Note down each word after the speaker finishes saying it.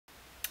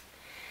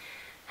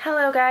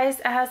Hello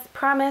guys, as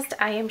promised,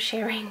 I am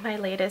sharing my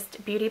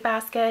latest beauty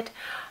basket.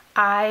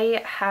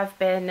 I have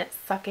been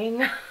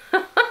sucking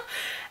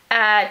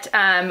at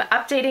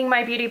updating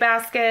my beauty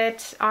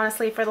basket,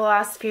 honestly, for the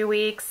last few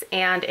weeks,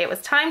 and it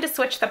was time to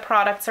switch the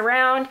products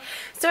around.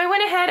 So I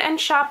went ahead and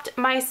shopped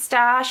my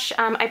stash.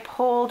 I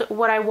pulled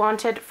what I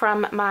wanted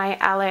from my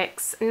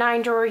Alex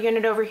 9-drawer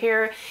unit over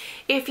here.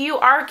 If you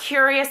are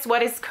curious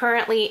what is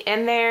currently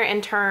in there in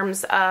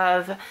terms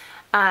of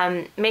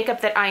makeup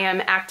that I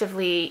am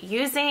actively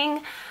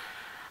using,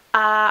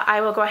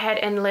 I will go ahead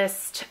and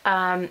list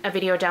a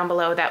video down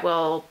below that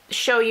will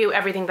show you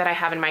everything that I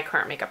have in my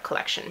current makeup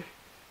collection.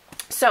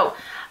 So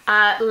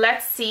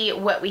let's see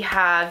what we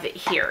have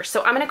here.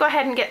 So I'm gonna go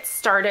ahead and get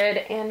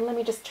started, and let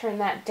me just turn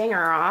that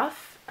dinger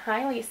off.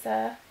 Hi,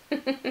 Lisa.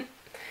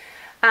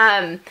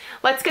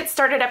 Let's get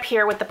started up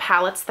here with the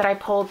palettes that I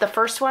pulled. The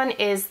first one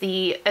is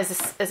a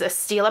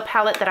Stila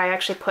palette that I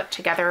actually put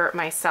together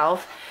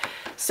myself.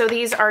 So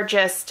these are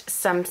just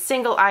some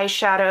single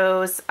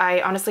eyeshadows. I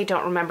honestly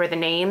don't remember the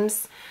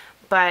names,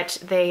 but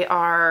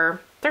they're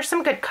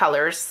some good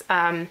colors.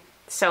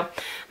 So I'm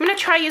gonna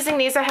try using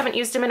these. I haven't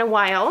used them in a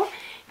while.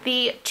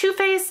 The Too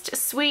Faced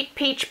Sweet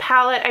Peach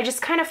palette, I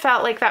just kind of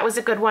felt like that was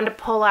a good one to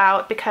pull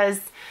out because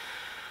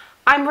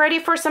I'm ready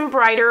for some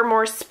brighter,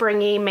 more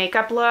springy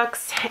makeup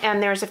looks,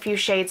 and there's a few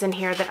shades in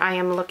here that I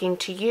am looking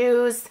to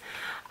use.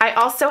 I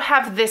also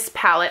have this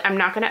palette. I'm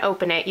not going to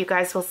open it. You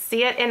guys will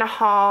see it in a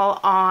haul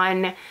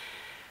on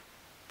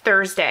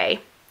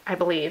Thursday, I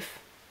believe.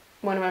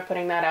 When am I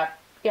putting that up?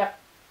 Yep,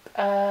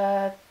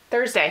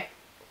 Thursday.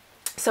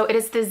 So it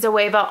is the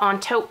Zoeva On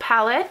Taupe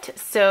palette.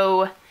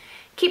 So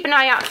keep an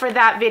eye out for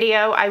that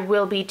video. I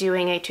will be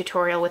doing a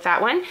tutorial with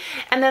that one.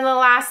 And then the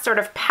last sort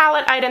of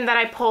palette item that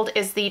I pulled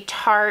is the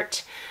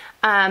Tarte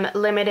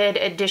limited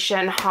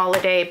edition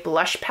holiday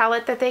blush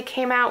palette that they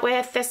came out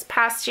with this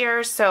past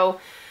year.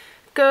 So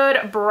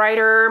good,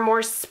 brighter,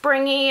 more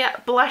springy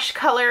blush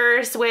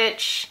colors,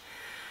 which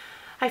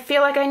I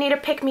feel like I need to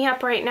pick me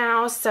up right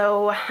now.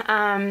 So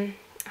I'm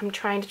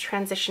trying to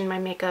transition my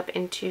makeup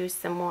into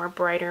some more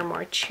brighter,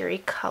 more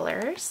cheery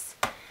colors.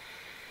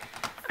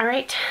 All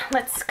right,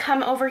 let's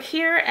come over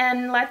here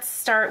and let's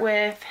start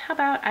with, how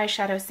about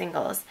eyeshadow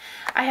singles?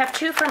 I have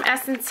two from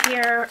Essence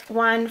here,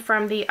 one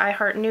from the I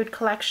Heart Nude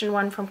collection,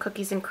 one from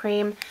Cookies and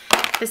Cream.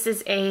 This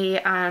is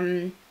a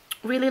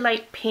really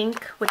light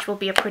pink, which will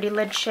be a pretty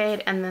lid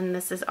shade, and then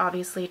this is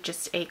obviously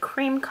just a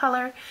cream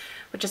color,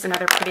 which is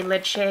another pretty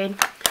lid shade.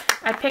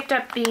 I picked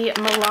up the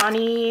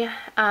Milani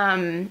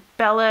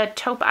Bella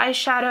Taupe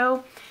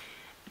eyeshadow.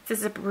 This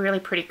is a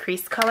really pretty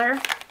crease color.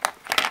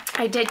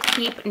 I did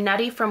keep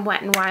Nutty from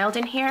Wet n Wild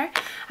in here.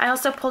 I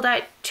also pulled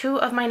out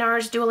two of my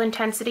NARS Dual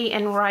Intensity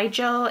in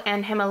Rigel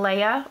and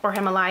Himalaya.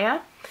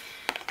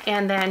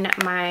 And then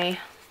my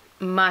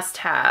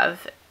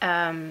must-have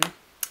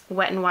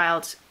Wet n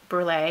Wild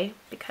Brulee,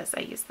 because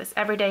I use this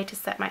every day to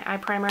set my eye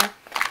primer.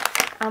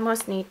 I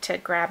almost need to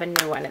grab a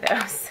new one of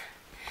those.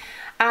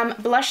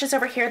 Blushes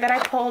over here that I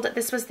pulled.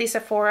 This was the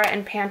Sephora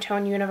and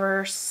Pantone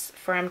Universe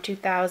from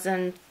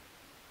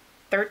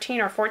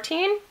 2013 or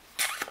 14.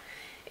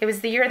 It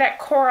was the year that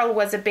coral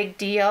was a big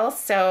deal,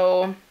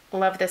 so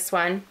love this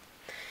one.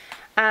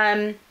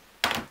 I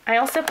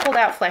also pulled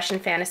out Flesh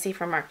and Fantasy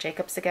from Marc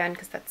Jacobs again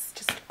because that's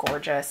just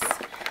gorgeous.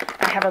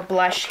 I have a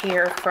blush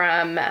here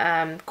from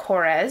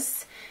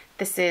Korres.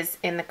 This is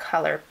in the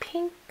color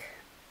pink.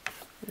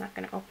 I'm not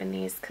going to open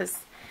these because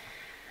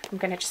I'm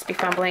going to just be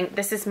fumbling.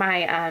 This is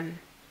my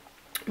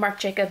Marc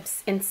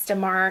Jacobs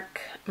Instamark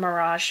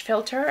Mirage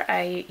filter.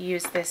 I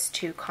use this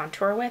to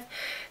contour with.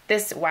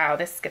 This, wow,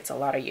 this gets a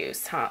lot of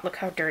use, huh? Look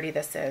how dirty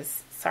this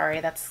is. Sorry,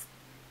 that's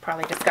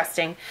probably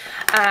disgusting.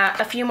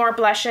 A few more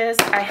blushes.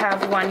 I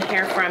have one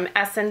here from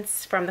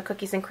Essence from the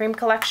Cookies and Cream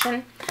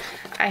collection.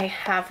 I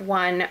have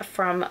one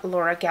from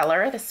Laura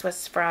Geller. This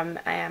was from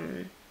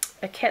a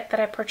kit that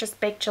I purchased,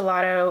 Baked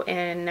Gelato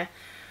in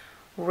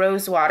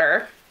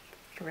Rosewater.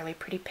 A really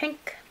pretty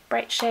pink,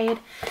 bright shade.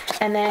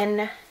 And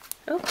then,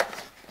 oh,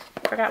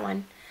 forgot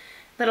one.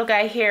 Little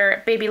guy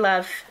here, Baby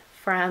Love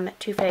from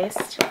Too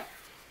Faced.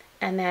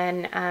 And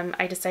then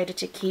I decided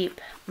to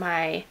keep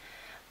my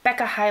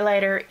Becca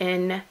highlighter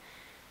in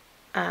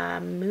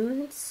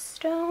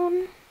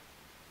Moonstone.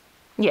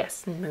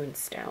 Yes,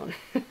 Moonstone.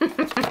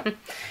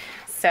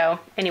 So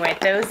anyway,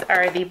 those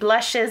are the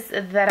blushes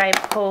that I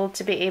pulled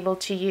to be able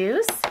to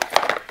use.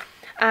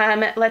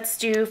 Let's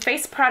do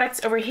face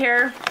products over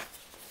here.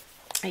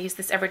 I use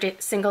this every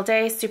single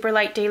day. Super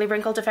Light Daily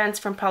Wrinkle Defense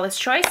from Paula's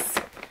Choice.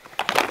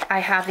 I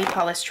have the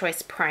Paula's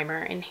Choice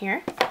primer in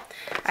here.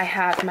 I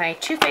have my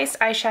Too Faced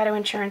Eyeshadow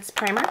Insurance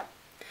Primer.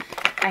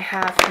 I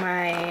have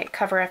my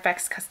Cover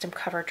FX Custom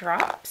Cover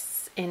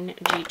Drops in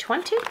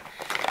G20.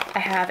 I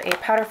have a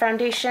powder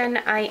foundation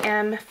I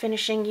am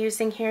finishing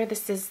using here.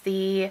 This is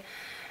the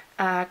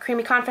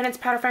Creamy Confidence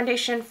Powder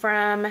Foundation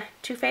from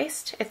Too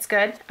Faced. It's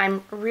good.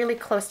 I'm really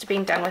close to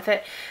being done with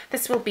it.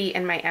 This will be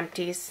in my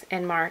empties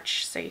in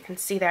March, so you can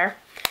see there.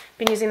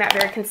 Been using that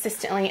very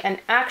consistently, and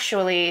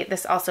actually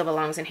this also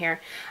belongs in here.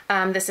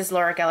 This is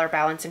Laura Geller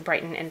Balance in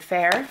Brighten and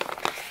Fair.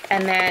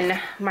 And then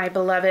my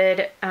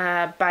beloved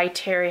By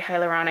Terry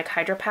Hyaluronic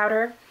Hydro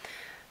Powder.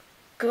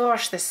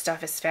 Gosh, this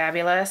stuff is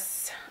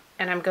fabulous.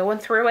 And I'm going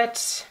through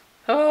it.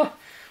 Oh,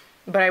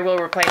 but I will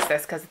replace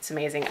this because it's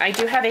amazing. I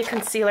do have a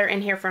concealer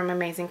in here from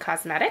Amazing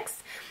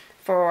Cosmetics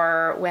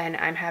for when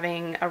I'm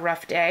having a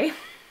rough day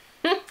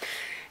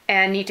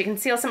and need to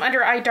conceal some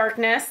under eye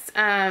darkness.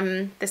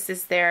 This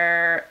is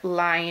their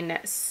Line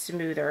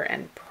Smoother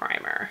and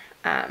Primer.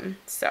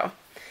 So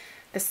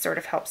this sort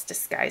of helps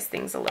disguise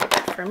things a little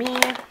bit for me.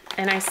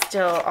 And I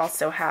still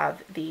also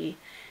have the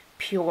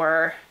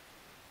Pure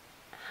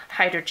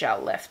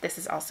Hydrogel Lift. This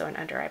is also an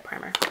under eye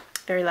primer.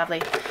 Very lovely.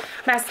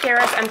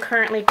 Mascaras I'm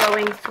currently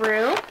going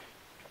through.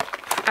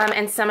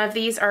 And some of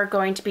these are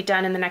going to be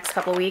done in the next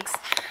couple weeks.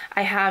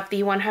 I have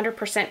the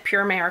 100%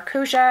 Pure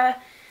Maracuja,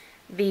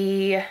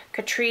 the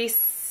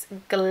Catrice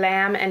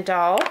Glam and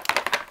Doll.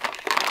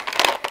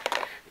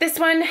 This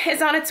one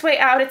is on its way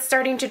out. It's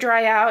starting to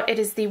dry out. It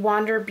is the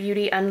Wander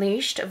Beauty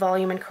Unleashed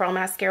Volume and Curl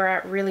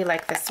Mascara. Really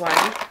like this one.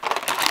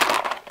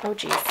 Oh,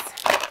 geez.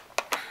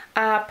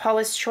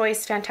 Paula's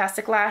Choice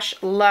Fantastic Lash.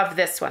 Love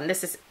this one.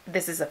 This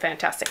is a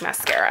fantastic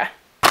mascara.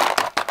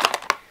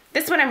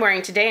 This one I'm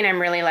wearing today and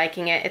I'm really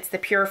liking it. It's the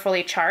Pure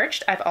Fully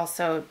Charged. I've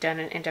also done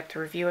an in-depth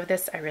review of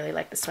this. I really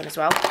like this one as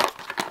well.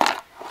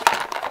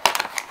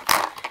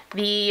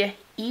 The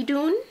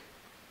Idun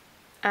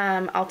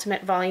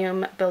Ultimate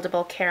Volume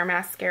Buildable Care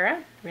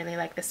Mascara. Really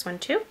like this one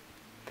too.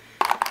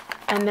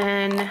 And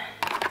then,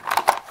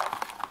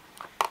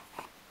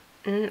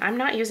 I'm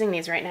not using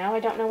these right now. I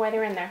don't know why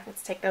they're in there.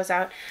 Let's take those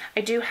out.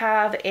 I do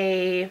have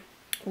a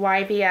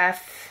YBF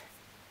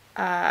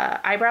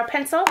eyebrow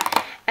pencil.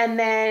 And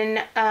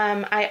then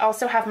I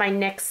also have my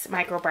NYX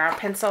Micro Brow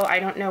Pencil. I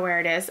don't know where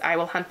it is. I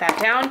will hunt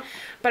that down.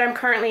 But I'm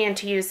currently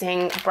into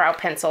using brow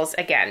pencils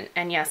again.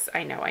 And yes,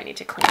 I know I need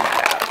to clean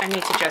that out. I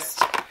need to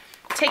just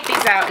take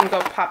these out and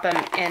go pop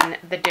them in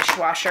the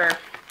dishwasher.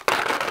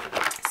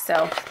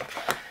 So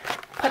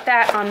put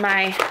that on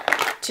my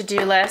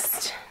to-do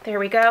list. There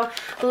we go.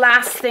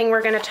 Last thing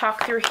we're going to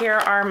talk through here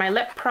are my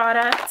lip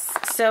products.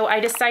 So I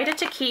decided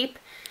to keep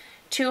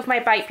 2 of my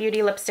Bite Beauty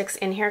lipsticks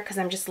in here because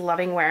I'm just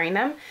loving wearing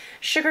them.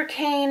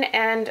 Sugarcane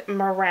and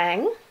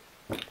Meringue.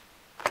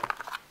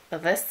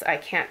 This I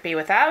can't be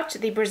without.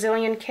 The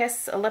Brazilian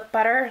Kiss lip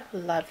butter.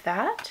 Love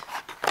that.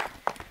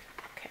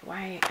 Okay,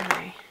 why am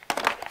I...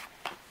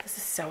 This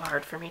is so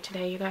hard for me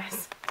today, you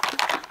guys.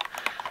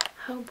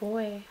 Oh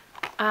boy.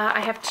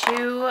 I have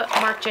 2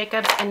 Marc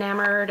Jacobs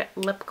Enamored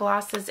lip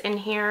glosses in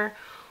here.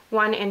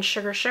 One in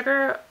Sugar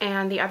Sugar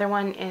and the other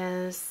one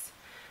is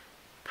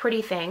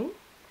Pretty Thing.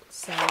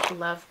 So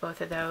love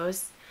both of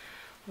those.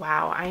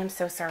 Wow, I am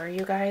so sorry,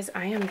 you guys.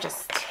 I am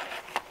just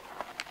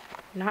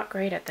not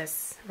great at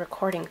this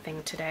recording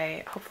thing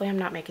today. Hopefully I'm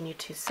not making you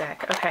too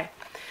sick. Okay.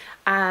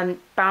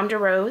 Baume de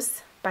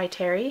Rose by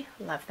Terry.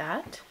 Love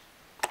that.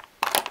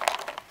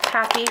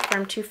 Taffy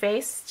from Too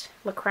Faced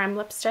La Creme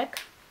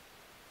lipstick.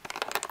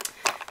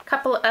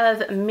 Couple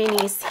of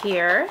minis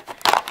here.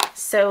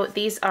 So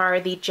these are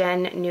the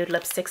Gen Nude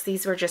lipsticks.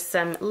 These were just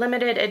some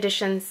limited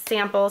edition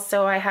samples.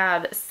 So I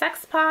have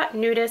Sex Pot,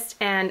 Nudist,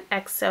 and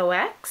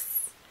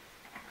XOX.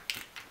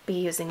 Be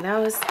using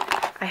those.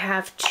 I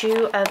have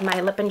 2 of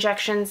my lip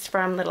injections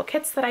from little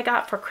kits that I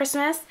got for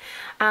Christmas.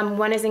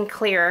 One is in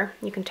clear.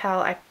 You can tell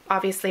I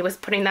obviously was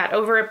putting that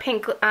over a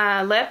pink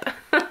lip.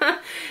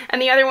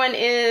 And the other one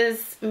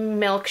is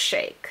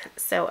Milkshake.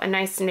 So a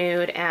nice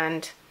nude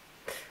and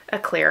a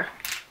clear.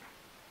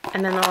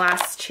 And then the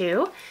last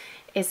 2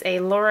 is a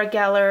Laura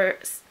Geller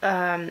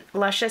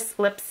Luscious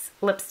Lips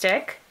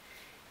lipstick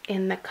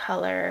in the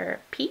color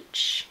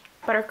Peach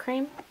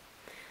Buttercream,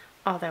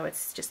 although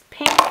it's just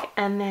pink,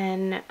 and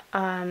then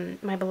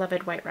my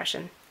beloved White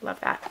Russian.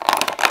 Love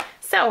that.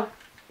 So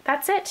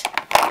that's it.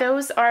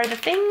 Those are the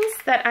things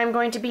that I'm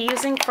going to be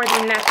using for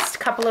the next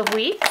couple of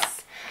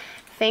weeks.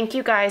 Thank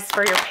you guys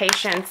for your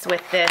patience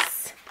with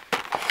this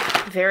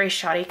very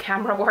shoddy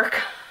camera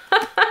work.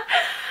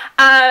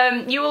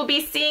 You will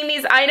be seeing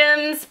these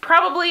items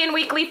probably in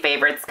weekly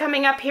favorites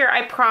coming up here.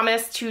 I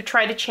promise to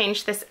try to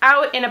change this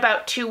out in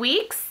about 2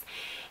 weeks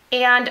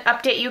and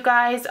update you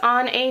guys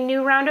on a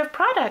new round of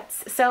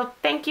products. So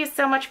thank you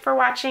so much for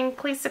watching.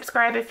 Please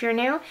subscribe if you're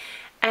new,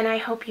 and I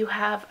hope you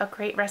have a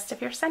great rest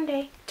of your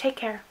Sunday. Take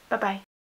care. Bye-bye.